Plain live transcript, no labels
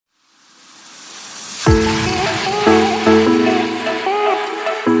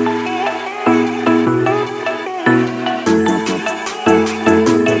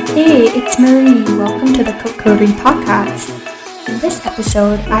Marie. Welcome to the Cook Coding Podcast. In this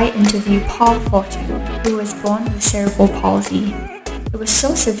episode, I interview Paul Fortune, who was born with cerebral palsy. It was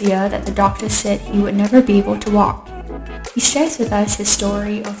so severe that the doctor said he would never be able to walk. He shares with us his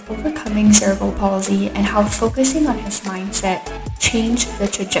story of overcoming cerebral palsy and how focusing on his mindset changed the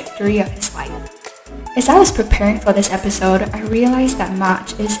trajectory of his life. As I was preparing for this episode, I realized that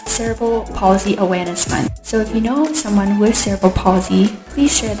March is Cerebral Palsy Awareness Month. So if you know someone with cerebral palsy,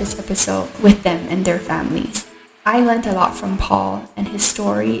 please share this episode with them and their families. I learned a lot from Paul, and his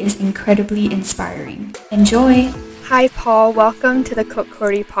story is incredibly inspiring. Enjoy! Hi Paul, welcome to the Cook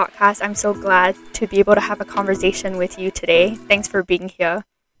Coding Podcast. I'm so glad to be able to have a conversation with you today. Thanks for being here.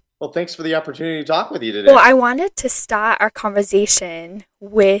 Well, thanks for the opportunity to talk with you today. Well, I wanted to start our conversation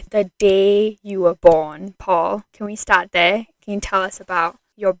with the day you were born, Paul. Can we start there? Can you tell us about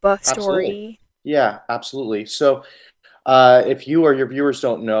your birth story? Yeah, absolutely. So if you or your viewers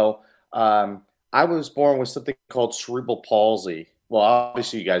don't know, I was born with something called cerebral palsy. Well,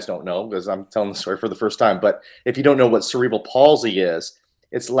 obviously you guys don't know because I'm telling the story for the first time. But if you don't know what cerebral palsy is,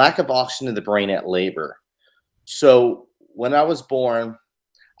 it's lack of oxygen in the brain at labor. So when I was born,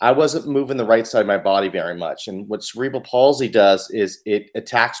 I wasn't moving the right side of my body very much. And what cerebral palsy does is it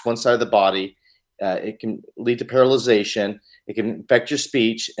attacks one side of the body. It can lead to paralyzation. It can affect your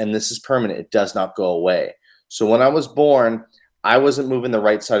speech. And this is permanent. It does not go away. So when I was born, I wasn't moving the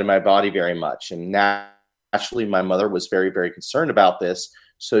right side of my body very much. And naturally, my mother was very, very concerned about this.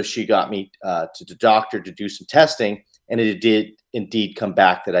 So she got me to the doctor to do some testing. And it did indeed come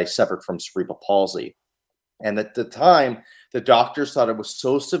back that I suffered from cerebral palsy. And at the time, the doctors thought it was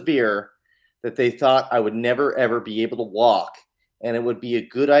so severe that they thought I would never, ever be able to walk. And it would be a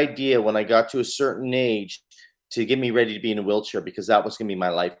good idea when I got to a certain age to get me ready to be in a wheelchair because that was going to be my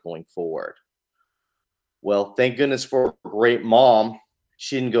life going forward. Well, thank goodness for a great mom.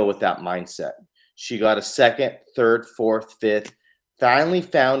 She didn't go with that mindset. She got a second, third, fourth, fifth, finally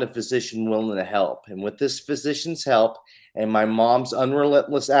found a physician willing to help. And with this physician's help and my mom's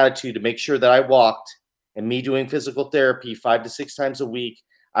unrelentless attitude to make sure that I walked, and me doing physical therapy 5 to 6 times a week,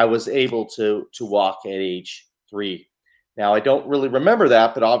 I was able to walk at age 3. Now, I don't really remember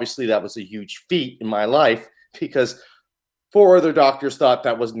that, but obviously that was a huge feat in my life because 4 other doctors thought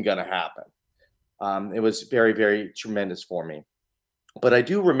that wasn't going to happen. It was very, very tremendous for me. But I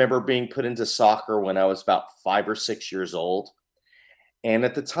do remember being put into soccer when I was about 5 or 6 years old. And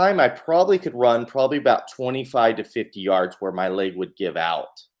at the time, I probably could run probably about 25 to 50 yards where my leg would give out.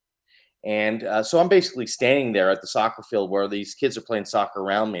 And so I'm basically standing there at the soccer field where these kids are playing soccer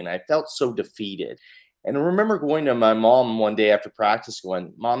around me, and I felt so defeated. And I remember going to my mom one day after practice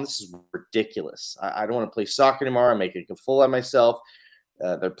going, "Mom, this is ridiculous. I don't want to play soccer anymore. I'm making a fool of myself.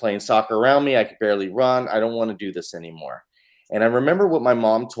 They're playing soccer around me. I could barely run. I don't want to do this anymore." And I remember what my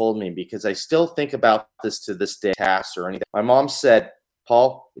mom told me because I still think about this to this day, tasks or anything. My mom said,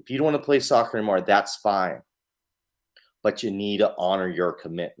 "Paul, if you don't want to play soccer anymore, that's fine. But you need to honor your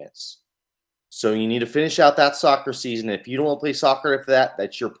commitments. So you need to finish out that soccer season. If you don't want to play soccer after that,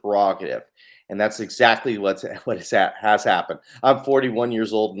 that's your prerogative." And that's exactly what has happened. I'm 41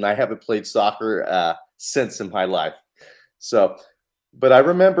 years old, and I haven't played soccer since in my life. So, but I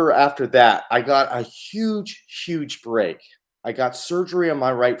remember after that, I got a huge, huge break. I got surgery on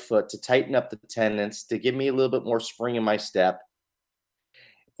my right foot to tighten up the tendons, to give me a little bit more spring in my step,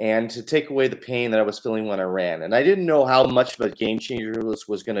 and to take away the pain that I was feeling when I ran. And I didn't know how much of a game changer this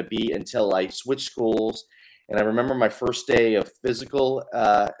was going to be until I switched schools. And I remember my first day of physical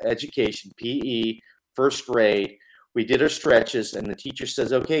education, PE, first grade. We did our stretches, and the teacher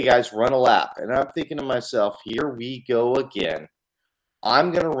says, "Okay, guys, run a lap." And I'm thinking to myself, here we go again.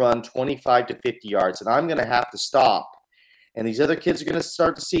 I'm going to run 25 to 50 yards, and I'm going to have to stop. And these other kids are going to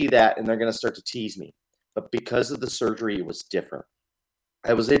start to see that, and they're going to start to tease me. But because of the surgery, it was different.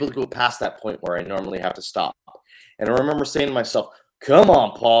 I was able to go past that point where I normally have to stop. And I remember saying to myself, "Come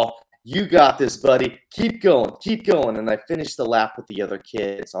on, Paul, you got this, buddy. Keep going, keep going." And I finished the lap with the other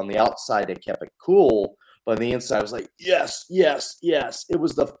kids. On the outside, I kept it cool. But on the inside, I was like, yes, yes, yes. It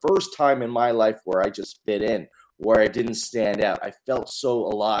was the first time in my life where I just fit in, where I didn't stand out. I felt so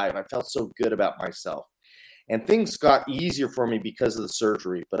alive. I felt so good about myself. And things got easier for me because of the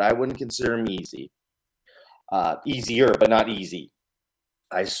surgery, but I wouldn't consider them easy. Easier, but not easy.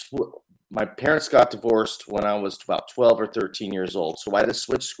 My parents got divorced when I was about 12 or 13 years old, so I had to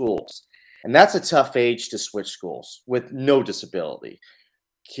switch schools. And that's a tough age to switch schools with no disability.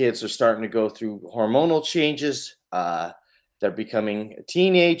 Kids are starting to go through hormonal changes. They're becoming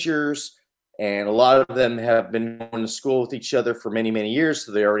teenagers, and a lot of them have been going to school with each other for many, many years,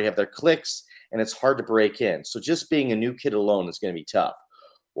 so they already have their cliques, and it's hard to break in. So just being a new kid alone is going to be tough.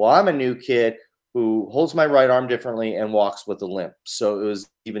 Well, I'm a new kid who holds my right arm differently and walks with a limp. So it was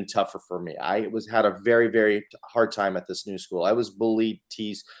even tougher for me. Had a very, very hard time at this new school. I was bullied,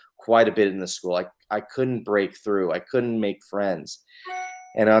 teased quite a bit in the school. I couldn't break through. I couldn't make friends.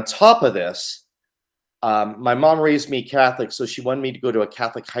 And on top of this, my mom raised me Catholic, so she wanted me to go to a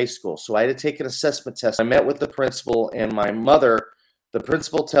Catholic high school. So I had to take an assessment test. I met with the principal and my mother. The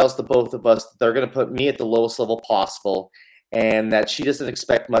principal tells the both of us that they're going to put me at the lowest level possible and that she doesn't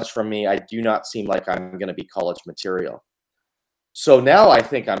expect much from me. I do not seem like I'm going to be college material. So now I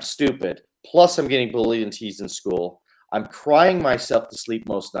think I'm stupid. Plus, I'm getting bullied and teased in school. I'm crying myself to sleep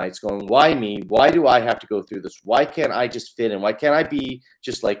most nights, going, why me? Why do I have to go through this? Why can't I just fit in? Why can't I be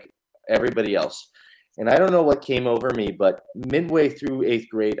just like everybody else? And I don't know what came over me, but midway through 8th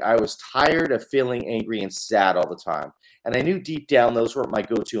grade, I was tired of feeling angry and sad all the time. And I knew deep down those weren't my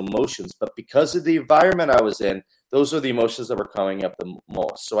go-to emotions, but because of the environment I was in, those are the emotions that were coming up the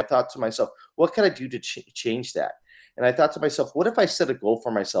most. So I thought to myself, what can I do to change that? And I thought to myself, what if I set a goal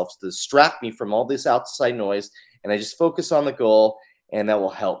for myself to distract me from all this outside noise and I just focus on the goal and that will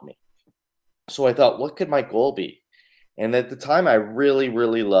help me? So I thought, what could my goal be? And at the time, I really,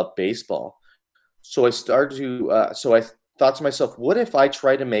 really loved baseball. So I thought to myself, what if I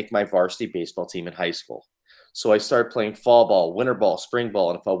try to make my varsity baseball team in high school? So I started playing fall ball, winter ball, spring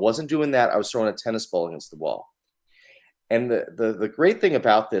ball. And if I wasn't doing that, I was throwing a tennis ball against the wall. And the great thing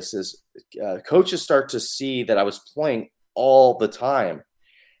about this is coaches start to see that I was playing all the time.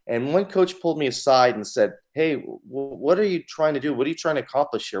 And one coach pulled me aside and said, hey, what are you trying to do? What are you trying to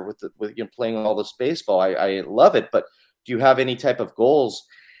accomplish here with playing all this baseball? I love it, but do you have any type of goals?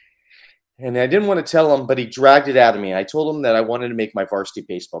 And I didn't want to tell him, but he dragged it out of me. I told him that I wanted to make my varsity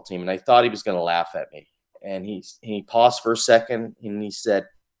baseball team, and I thought he was going to laugh at me. And he paused for a second, and he said,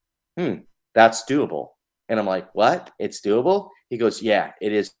 that's doable. And I'm like, what? It's doable? He goes, yeah,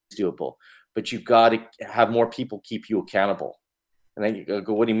 it is doable. But you've got to have more people keep you accountable. And I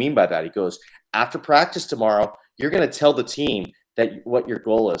go, what do you mean by that? He goes, after practice tomorrow, you're going to tell the team that what your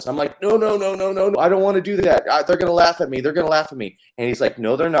goal is. I'm like, no, I don't want to do that. They're going to laugh at me. And he's like,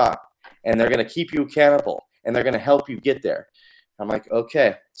 no, they're not. And they're going to keep you accountable, and they're going to help you get there. I'm like,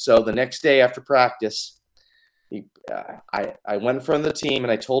 okay. So the next day after practice, I went in front of the team,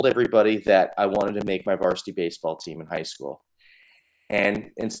 and I told everybody that I wanted to make my varsity baseball team in high school. And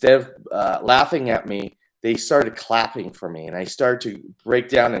instead of laughing at me, they started clapping for me, and I started to break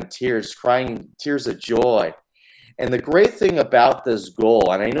down in tears, crying tears of joy. And the great thing about this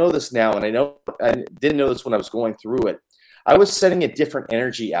goal, and I know this now, and I didn't know this when I was going through it, I was sending a different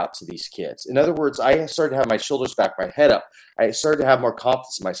energy out to these kids. In other words, I started to have my shoulders back, my head up. I started to have more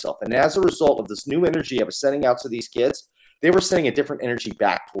confidence in myself. And as a result of this new energy I was sending out to these kids, they were sending a different energy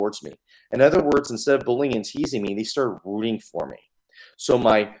back towards me. In other words, instead of bullying and teasing me, they started rooting for me. So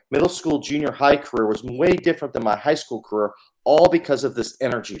my middle school, junior high career was way different than my high school career, all because of this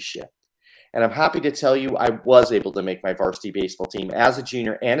energy shift. And I'm happy to tell you I was able to make my varsity baseball team as a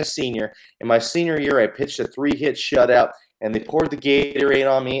junior and a senior. In my senior year, I pitched a 3-hit shutout, and they poured the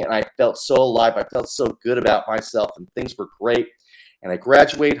Gatorade on me, and I felt so alive. I felt so good about myself, and things were great. And I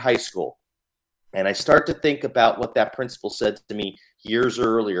graduated high school, and I start to think about what that principal said to me years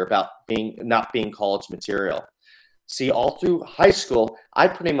earlier about not being college material. See, all through high school, I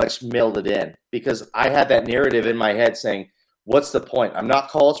pretty much mailed it in because I had that narrative in my head saying, what's the point? I'm not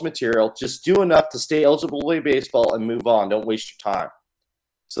college material. Just do enough to stay eligible to play baseball and move on. Don't waste your time.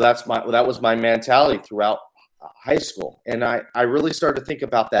 So that was my mentality throughout high school. And I really started to think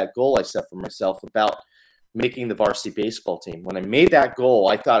about that goal I set for myself about making the varsity baseball team. When I made that goal,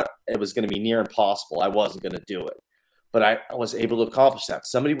 I thought it was going to be near impossible. I wasn't going to do it. But I was able to accomplish that.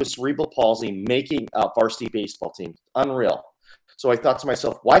 Somebody with cerebral palsy making a varsity baseball team. Unreal. So I thought to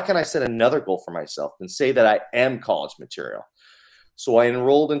myself, why can't I set another goal for myself and say that I am college material? So I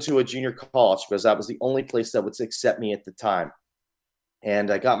enrolled into a junior college because that was the only place that would accept me at the time.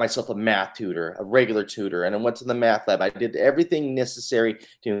 And I got myself a math tutor, a regular tutor, and I went to the math lab. I did everything necessary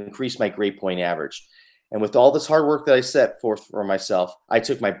to increase my grade point average. And with all this hard work that I set forth for myself, I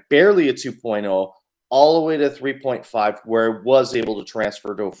took my barely a 2.0 all the way to 3.5, where I was able to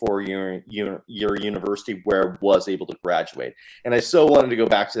transfer to a 4-year university where I was able to graduate. And I so wanted to go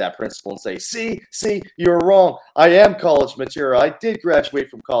back to that principal and say, see, you're wrong. I am college material. I did graduate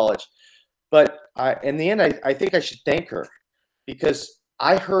from college. But in the end, I think I should thank her because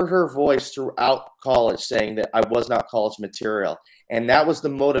I heard her voice throughout college saying that I was not college material. And that was the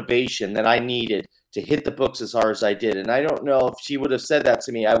motivation that I needed to hit the books as hard as I did. And I don't know if she would have said that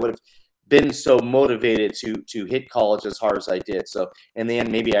to me, I would have been so motivated to hit college as hard as I did. So in the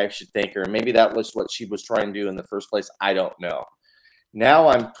end, maybe I should thank her. Maybe that was what she was trying to do in the first place. I don't know. Now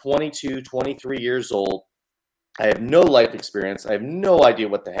I'm 22, 23 years old. I have no life experience. I have no idea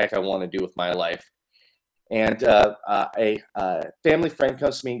what the heck I want to do with my life. And a family friend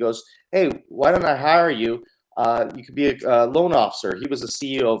comes to me and goes, "Hey, why don't I hire you? You could be a loan officer." He was the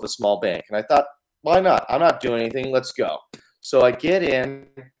CEO of a small bank. And I thought, why not? I'm not doing anything. Let's go. So I get in,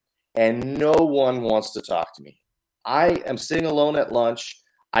 and no one wants to talk to me. I am sitting alone at lunch.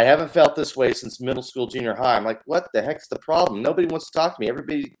 I haven't felt this way since middle school, junior high. I'm like, what the heck's the problem? Nobody wants to talk to me.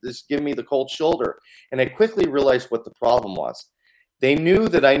 Everybody is giving me the cold shoulder. And I quickly realized what the problem was. They knew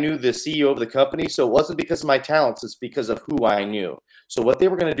that I knew the CEO of the company, so it wasn't because of my talents, it's because of who I knew. So what they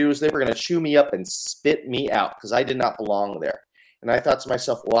were going to do is they were going to chew me up and spit me out because I did not belong there. And I thought to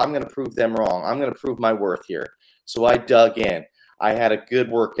myself, well, I'm going to prove them wrong. I'm going to prove my worth here. So I dug in. I had a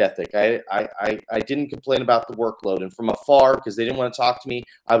good work ethic. I didn't complain about the workload. And from afar, because they didn't want to talk to me,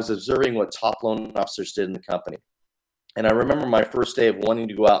 I was observing what top loan officers did in the company. And I remember my first day of wanting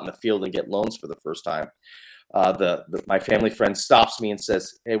to go out in the field and get loans for the first time. My family friend stops me and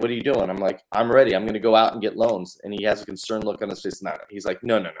says, "Hey, what are you doing?" I'm like, "I'm ready. I'm going to go out and get loans." And he has a concerned look on his face. He's like,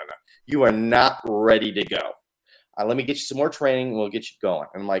 no. You are not ready to go. Let me get you some more training and we'll get you going.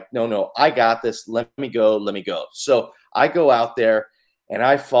 And I'm like, no, I got this. Let me go. So I go out there and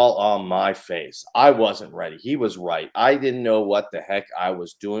I fall on my face. I wasn't ready. He was right. I didn't know what the heck I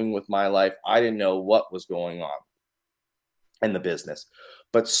was doing with my life. I didn't know what was going on in the business.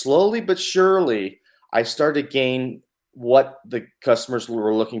 But slowly but surely, I started to gain what the customers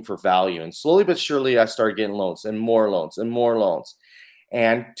were looking for value. And slowly but surely, I started getting loans and more loans and more loans.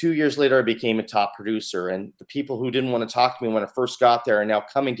 And 2 years later, I became a top producer. And the people who didn't want to talk to me when I first got there are now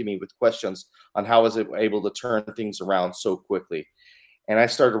coming to me with questions on how I was able to turn things around so quickly. And I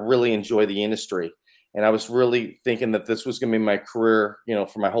started to really enjoy the industry. And I was really thinking that this was going to be my career,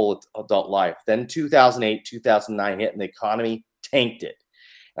 for my whole adult life. Then 2008, 2009 hit, and the economy tanked it.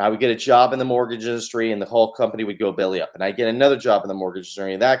 I would get a job in the mortgage industry and the whole company would go belly up. And I'd get another job in the mortgage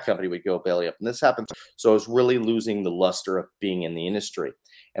industry and that company would go belly up. And this happened. So I was really losing the luster of being in the industry.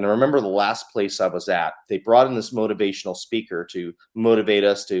 And I remember the last place I was at, they brought in this motivational speaker to motivate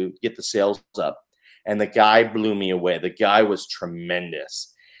us to get the sales up. And the guy blew me away. The guy was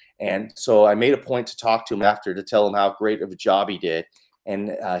tremendous. And so I made a point to talk to him after to tell him how great of a job he did.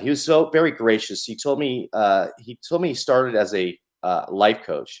 And he was so very gracious. He told me he started as a life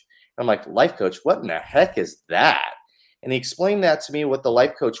coach. I'm like, life coach? What in the heck is that? And he explained that to me, what the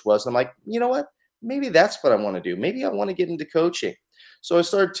life coach was. I'm like, you know what? Maybe that's what I want to do. Maybe I want to get into coaching. So I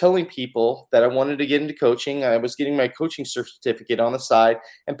started telling people that I wanted to get into coaching. I was getting my coaching certificate on the side,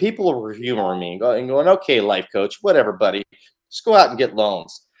 and people were humoring me and going, okay, life coach, whatever, buddy. Just go out and get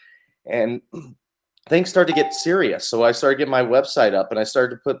loans. And things started to get serious. So I started getting my website up, and I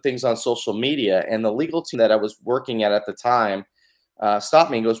started to put things on social media. And the legal team that I was working at the time stopped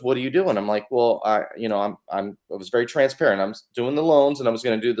me and goes, "What are you doing?" I'm like, "Well, I was very transparent. I'm doing the loans, and I was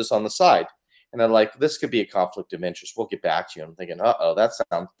going to do this on the side." And they're like, "This could be a conflict of interest. We'll get back to you." I'm thinking, "Uh-oh, that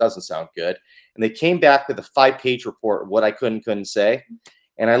doesn't sound good." And they came back with a 5-page report of what I couldn't say.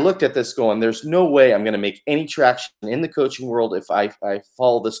 And I looked at this going, "There's no way I'm going to make any traction in the coaching world if I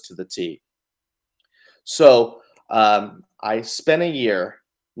follow this to the T." So I spent a year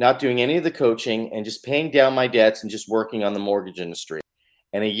not doing any of the coaching and just paying down my debts and just working on the mortgage industry.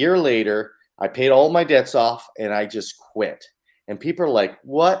 And a year later, I paid all my debts off and I just quit. And people are like,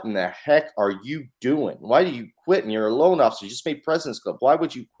 "What in the heck are you doing? Why do you quit? And you're a loan officer. You just made President's Club. Why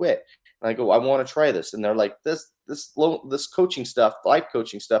would you quit?" And I go, "I want to try this." And they're like, this coaching stuff, life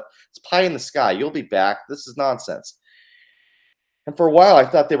coaching stuff, it's pie in the sky. You'll be back. This is nonsense. And for a while, I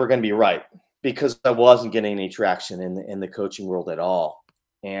thought they were going to be right because I wasn't getting any traction in the coaching world at all.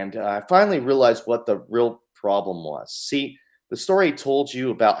 And I finally realized what the real problem was. See, the story I told you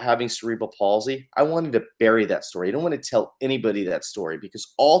about having cerebral palsy, I wanted to bury that story. I don't want to tell anybody that story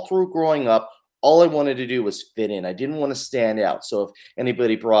because all through growing up, all I wanted to do was fit in. I didn't want to stand out. So if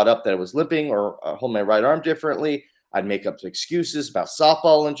anybody brought up that I was limping or hold my right arm differently, I'd make up excuses about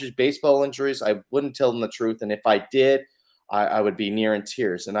softball injuries, baseball injuries. I wouldn't tell them the truth. And if I did, I would be near in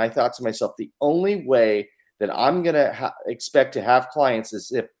tears. And I thought to myself, the only way that I'm going to expect to have clients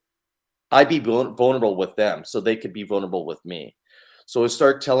is if I be vulnerable with them so they could be vulnerable with me. So I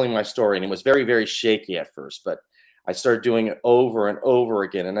started telling my story, and it was very, very shaky at first, but I started doing it over and over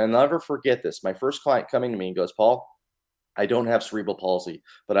again. And I'll never forget this. My first client coming to me and goes, "Paul, I don't have cerebral palsy,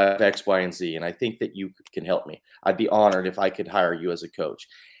 but I have X, Y, and Z, and I think that you can help me. I'd be honored if I could hire you as a coach."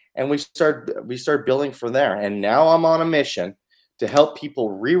 And we started building from there. And now I'm on a mission to help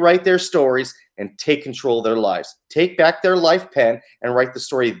people rewrite their stories and take control of their lives. Take back their life pen and write the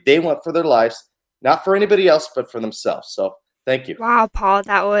story they want for their lives, not for anybody else, but for themselves. So Thank you. Wow, Paul,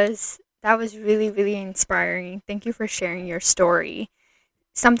 that was really, really inspiring. Thank you for sharing your story.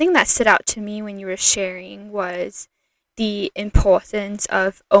 Something that stood out to me when you were sharing was the importance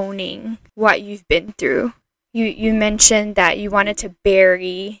of owning what you've been through. You mentioned that you wanted to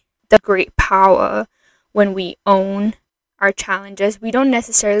bury the great power when we own our challenges. We don't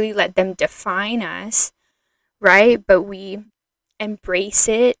necessarily let them define us, right? But we embrace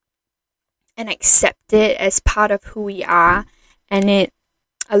it and accept it as part of who we are, and it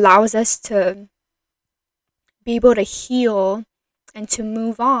allows us to be able to heal and to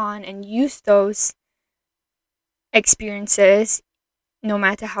move on and use those experiences, no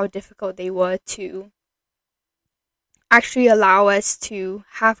matter how difficult they were, to actually allow us to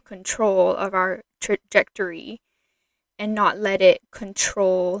have control of our trajectory and not let it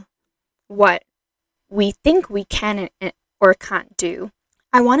control what we think we can or can't do.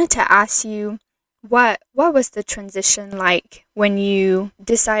 I wanted to ask you, what was the transition like when you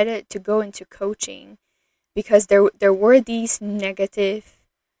decided to go into coaching? Because there were these negative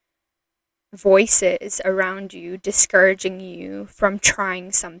voices around you discouraging you from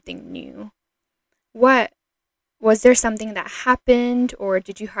trying something new. What was there something that happened, or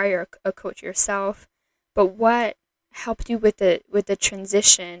did you hire a coach yourself? But what helped you with the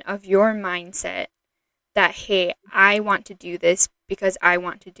transition of your mindset that, hey, I want to do this because I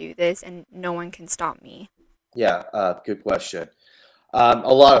want to do this and no one can stop me? Yeah, good question.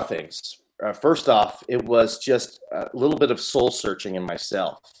 A lot of things. First off, it was just a little bit of soul searching in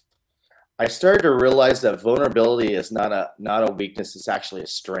myself. I started to realize that vulnerability is not a weakness; it's actually a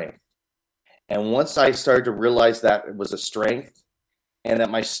strength. And once I started to realize that it was a strength, and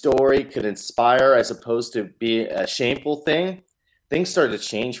that my story could inspire as opposed to be a shameful thing, things started to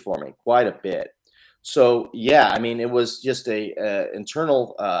change for me quite a bit. So yeah, I mean, it was just a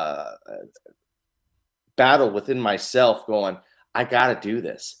internal battle within myself going, I got to do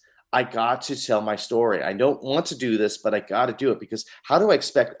this. I got to tell my story. I don't want to do this, but I got to do it because how do I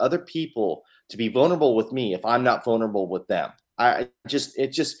expect other people to be vulnerable with me if I'm not vulnerable with them? It just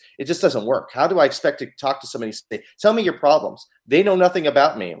doesn't work. How do I expect to talk to somebody and say, tell me your problems? They know nothing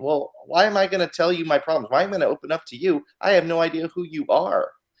about me. Well, why am I going to tell you my problems? Why am I going to open up to you? I have no idea who you are.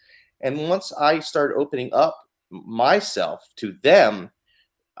 And once I start opening up myself to them,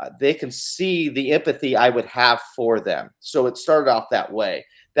 they can see the empathy I would have for them. So it started off that way.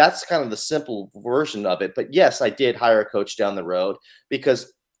 That's kind of the simple version of it. But yes, I did hire a coach down the road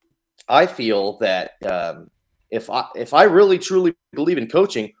because I feel that if I really truly believe in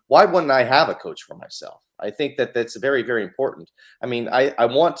coaching, why wouldn't I have a coach for myself? I think that that's very, very important. I mean, I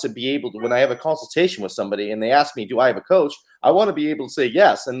want to be able to, when I have a consultation with somebody and they ask me, do I have a coach? I want to be able to say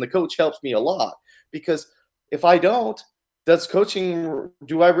yes. And the coach helps me a lot because if I don't,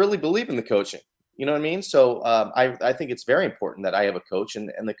 do I really believe in the coaching? You know what I mean? So I think it's very important that I have a coach, and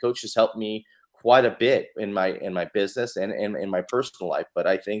the coach has helped me quite a bit in my business and in my personal life. But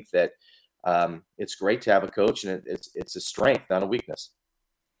I think that it's great to have a coach, and it's a strength, not a weakness.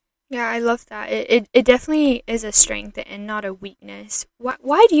 Yeah, I love that. It definitely is a strength and not a weakness.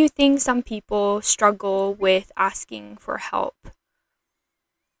 Why do you think some people struggle with asking for help?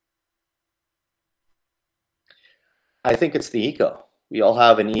 I think it's the ego. We all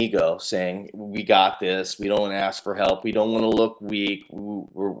have an ego saying, we got this. We don't ask for help. We don't want to look weak.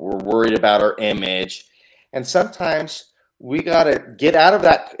 We're worried about our image. And sometimes we got to get out of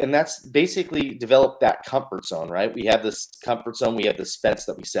that. And that's basically develop that comfort zone, right? We have this comfort zone. We have this fence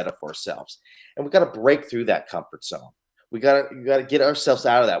that we set up for ourselves. And we got to break through that comfort zone. We got to get ourselves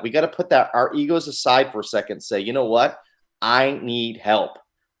out of that. We got to put our egos aside for a second and say, you know what? I need help.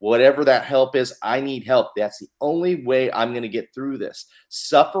 Whatever that help is, I need help. That's the only way I'm going to get through this.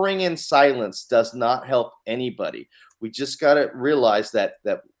 Suffering in silence does not help anybody. We just got to realize that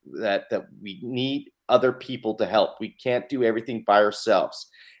we need other people to help. We can't do everything by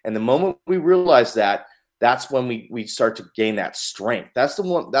ourselves. And the moment we realize that, that's when we start to gain that strength. That's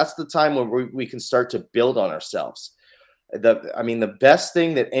the time when we can start to build on ourselves. The best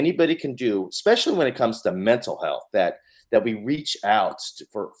thing that anybody can do, especially when it comes to mental health, that we reach out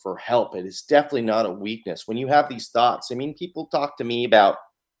for help. It is definitely not a weakness. When you have these thoughts, I mean, people talk to me about,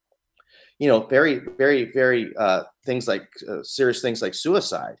 very, very, very things like serious things like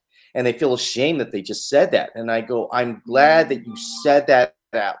suicide, and they feel ashamed that they just said that. And I go, I'm glad that you said that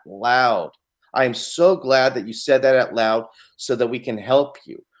out loud. I am so glad that you said that out loud so that we can help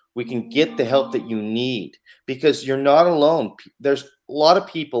you. We can get the help that you need because you're not alone. There's a lot of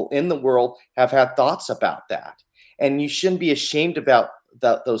people in the world have had thoughts about that, and you shouldn't be ashamed about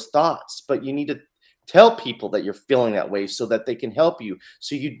those thoughts, but you need to tell people that you're feeling that way so that they can help you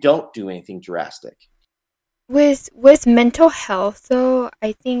so you don't do anything drastic. With mental health though,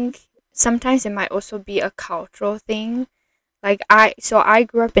 I think sometimes it might also be a cultural thing. Like I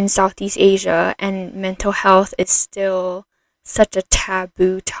grew up in Southeast Asia, and mental health is still such a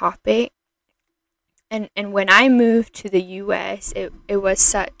taboo topic. And when I moved to the US, it was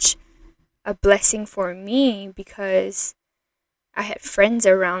such a blessing for me because I had friends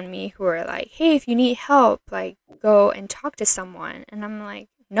around me who were like, "Hey, if you need help, like go and talk to someone." And I'm like,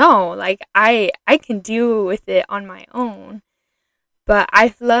 "No, like I can deal with it on my own." But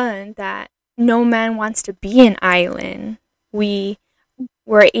I've learned that no man wants to be an island. We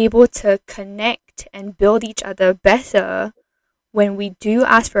were able to connect and build each other better when we do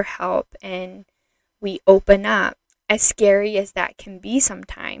ask for help and we open up, as scary as that can be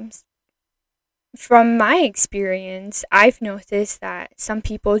sometimes. From my experience, I've noticed that some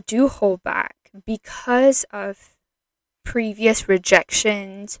people do hold back because of previous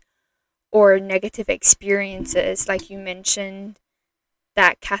rejections or negative experiences. Like you mentioned,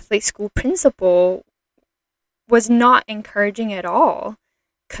 that Catholic school principal was not encouraging at all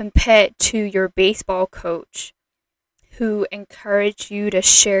compared to your baseball coach who encouraged you to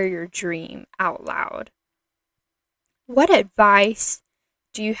share your dream out loud. What advice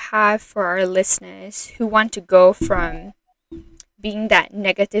do you have for our listeners who want to go from being that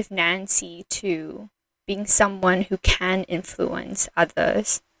negative Nancy to being someone who can influence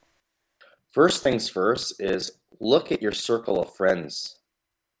others? First things first is look at your circle of friends.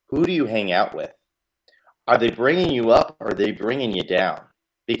 Who do you hang out with? Are they bringing you up or are they bringing you down?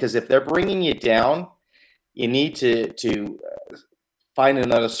 Because if they're bringing you down, you need to find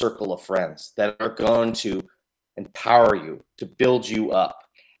another circle of friends that are going to empower you, to build you up.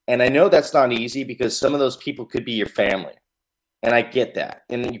 And I know that's not easy because some of those people could be your family. And I get that.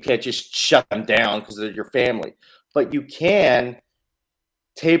 And you can't just shut them down because they're your family. But you can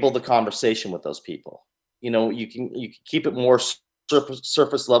table the conversation with those people. You can keep it more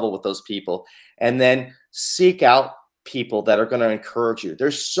surface level with those people, and then seek out people that are going to encourage you.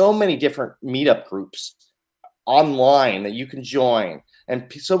 There's so many different meetup groups online that you can join, and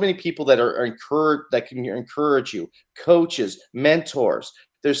so many people that are encouraged, that can encourage you, coaches, mentors.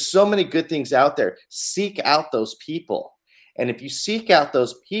 There's so many good things out there. Seek out those people, and if you seek out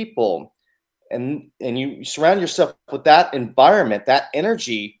those people and you surround yourself with that environment, that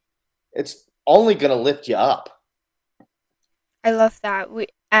energy, it's only going to lift you up. I love that. We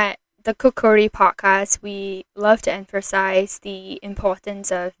at the Kokori podcast, we love to emphasize the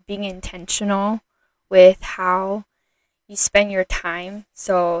importance of being intentional with how you spend your time.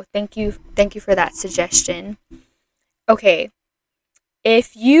 So thank you for that suggestion. Okay,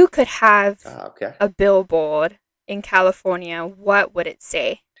 if you could have Okay. a billboard in California, what would it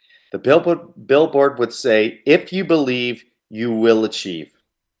say? The billboard would say, if you believe, you will achieve.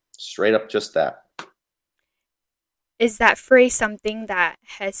 Straight up, just that. Is that phrase something that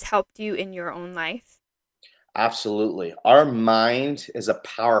has helped you in your own life? Absolutely. Our mind is a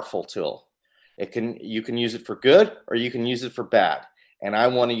powerful tool. You can use it for good or you can use it for bad. And I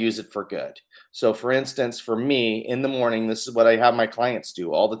want to use it for good. So for instance, for me in the morning, this is what I have my clients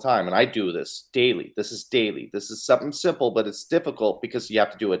do all the time. And I do this daily. This is daily. This is something simple, but it's difficult because you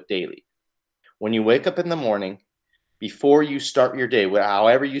have to do it daily. When you wake up in the morning, before you start your day,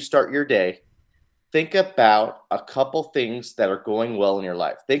 however you start your day, think about a couple things that are going well in your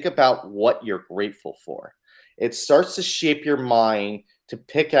life. Think about what you're grateful for. It starts to shape your mind to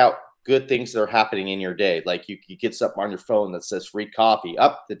pick out good things that are happening in your day. Like you get something on your phone that says free coffee.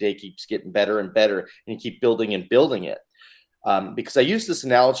 Up, the day keeps getting better and better, and you keep building and building it. Because I use this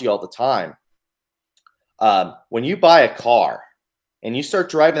analogy all the time. When you buy a car and you start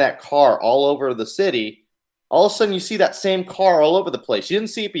driving that car all over the city, all of a sudden you see that same car all over the place. You didn't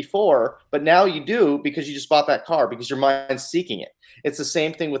see it before, but now you do because you just bought that car because your mind's seeking it. It's the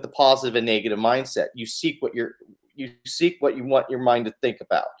same thing with the positive and negative mindset. You seek what you want your mind to think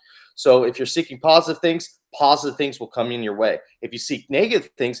about. So if you're seeking positive things will come in your way. If you seek negative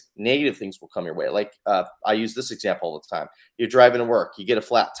things will come your way. Like I use this example all the time. You're driving to work, you get a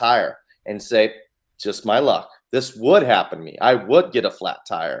flat tire, and say, just my luck. This would happen to me. I would get a flat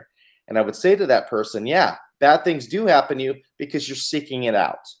tire. And I would say to that person, yeah, bad things do happen to you because you're seeking it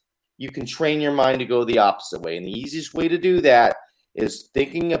out. You can train your mind to go the opposite way. And the easiest way to do that is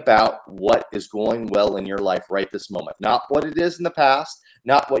thinking about what is going well in your life right this moment. Not what it is in the past,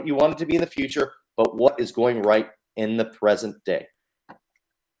 not what you want it to be in the future, but what is going right in the present day.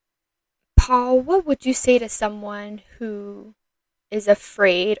 Paul, what would you say to someone who is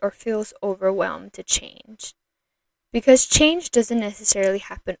afraid or feels overwhelmed to change? Because change doesn't necessarily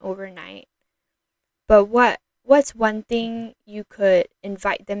happen overnight. But what's one thing you could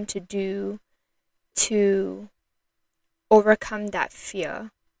invite them to do to overcome that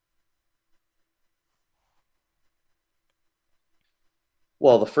fear?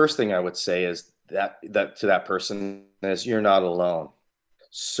 Well, the first thing I would say is that to that person is you're not alone.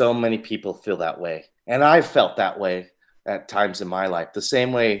 So many people feel that way. And I've felt that way at times in my life, the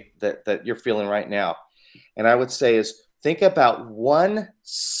same way that you're feeling right now. And I would say is think about one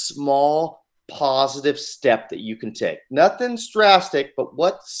small positive step that you can take. Nothing's drastic, but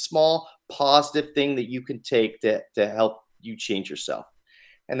what small positive thing that you can take to help you change yourself.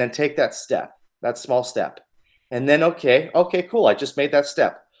 And then take that step, that small step. And then, okay, cool. I just made that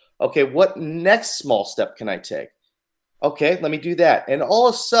step. Okay, what next small step can I take? Okay, let me do that. And all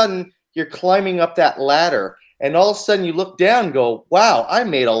of a sudden, you're climbing up that ladder. And all of a sudden, you look down and go, wow, I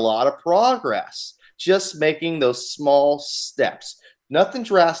made a lot of progress just making those small steps. Nothing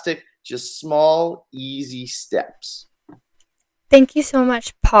drastic, just small, easy steps. Thank you so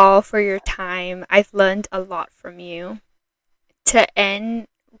much, Paul, for your time. I've learned a lot from you. To end,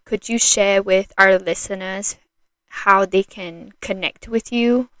 could you share with our listeners how they can connect with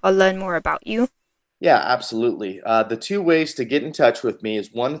you or learn more about you? Yeah, absolutely. The two ways to get in touch with me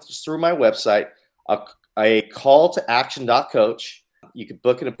is one is through my website, a call to action.coach. You can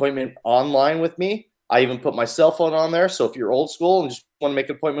book an appointment online with me. I even put my cell phone on there. So if you're old school and just want to make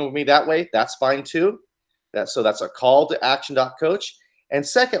an appointment with me that way, that's fine too. That's a call to action.coach. And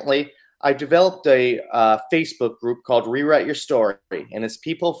secondly, I developed a Facebook group called Rewrite Your Story. And it's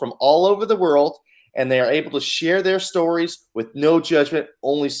people from all over the world, and they are able to share their stories with no judgment,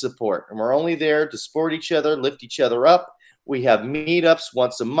 only support. And we're only there to support each other, lift each other up. We have meetups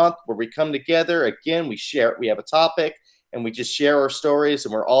once a month where we come together. Again, we have a topic, and we just share our stories,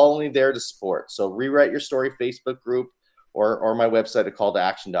 and we're all only there to support. So Rewrite Your Story Facebook group or my website at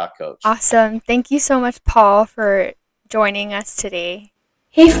calltoaction.coach. Awesome. Thank you so much, Paul, for joining us today.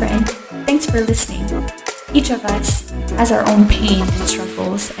 Hey friend, thanks for listening. Each of us has our own pain and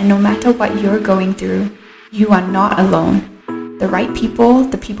struggles, and no matter what you're going through, you are not alone. The right people,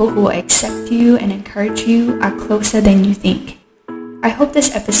 the people who will accept you and encourage you, are closer than you think. I hope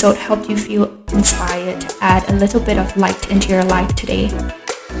this episode helped you feel inspired to add a little bit of light into your life today.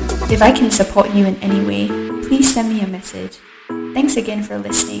 If I can support you in any way, please send me a message. Thanks again for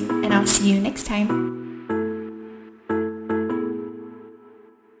listening, and I'll see you next time.